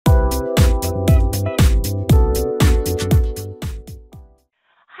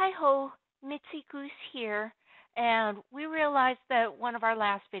Mitzi Goose here, and we realized that one of our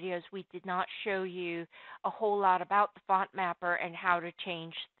last videos we did not show you a whole lot about the font mapper and how to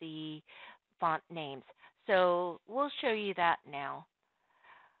change the font names. So we'll show you that now.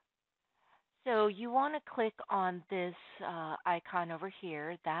 So you want to click on this icon over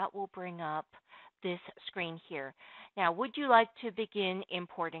here. That will bring up this screen here. Now, would you like to begin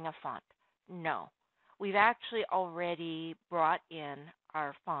importing a font? No. We've actually already brought in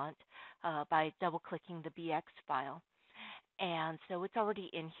our font by double-clicking the BX file. And so it's already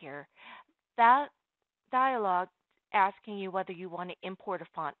in here. That dialog asking you whether you want to import a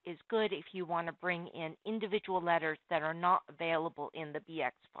font is good if you want to bring in individual letters that are not available in the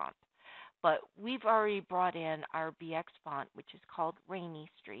BX font. But we've already brought in our BX font, which is called Rainy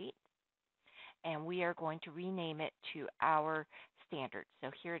Street, and we are going to rename it to our standard. So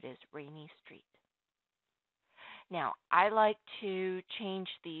here it is, Rainy Street. Now, I like to change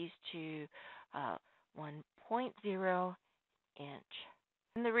these to 1.0 inch.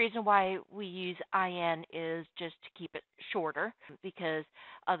 And the reason why we use IN is just to keep it shorter, because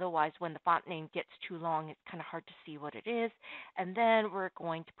otherwise when the font name gets too long, it's kind of hard to see what it is. And then we're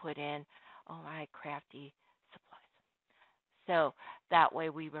going to put in, my crafty supplies. So that way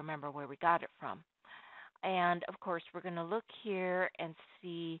we remember where we got it from. And of course, we're going to look here and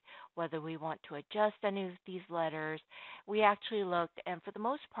see whether we want to adjust any of these letters. We actually looked, and for the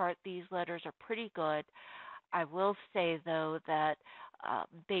most part, these letters are pretty good. I will say, though, that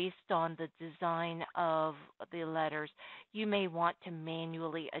based on the design of the letters, you may want to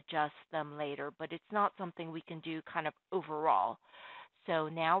manually adjust them later, but it's not something we can do kind of overall. So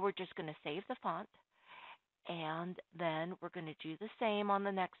now we're just going to save the font, and then we're going to do the same on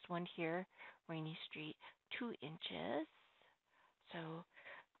the next one here, Rainy Street, 2 inches. So,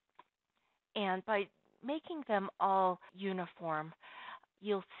 and by making them all uniform,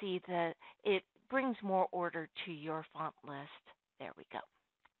 you'll see that it brings more order to your font list. There we go.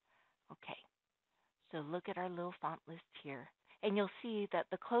 Okay, so look at our little font list here. And you'll see that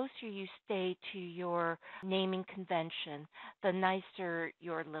the closer you stay to your naming convention, the nicer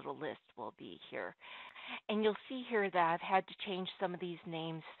your little list will be here. And you'll see here that I've had to change some of these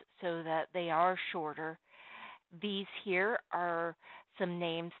names so that they are shorter. These here are some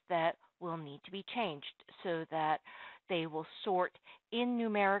names that will need to be changed so that they will sort in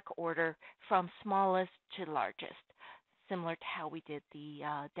numeric order from smallest to largest, similar to how we did the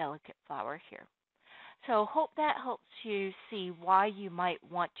delicate flower here. So hope that helps you see why you might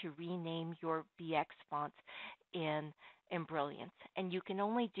want to rename your BX fonts in Embrilliance. And you can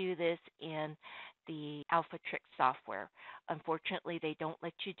only do this in the AlphaTricks software. Unfortunately, they don't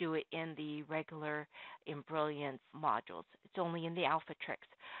let you do it in the regular Embrilliance modules. It's only in the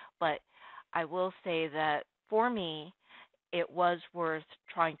AlphaTricks. But I will say that for me, it was worth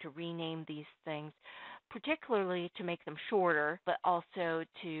trying to rename these things, particularly to make them shorter, but also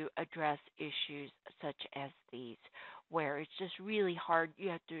to address issues such as these, where it's just really hard. You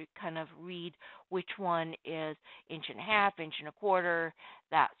have to kind of read which one is 1.5 inches, 1.25 inches,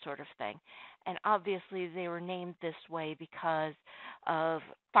 that sort of thing. And obviously they were named this way because of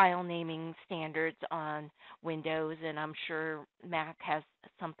file naming standards on Windows, and I'm sure Mac has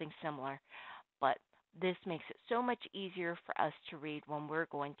something similar. But this makes it so much easier for us to read when we're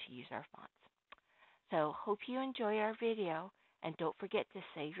going to use our fonts. So hope you enjoy our video, and don't forget to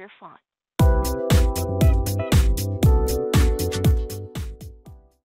save your font.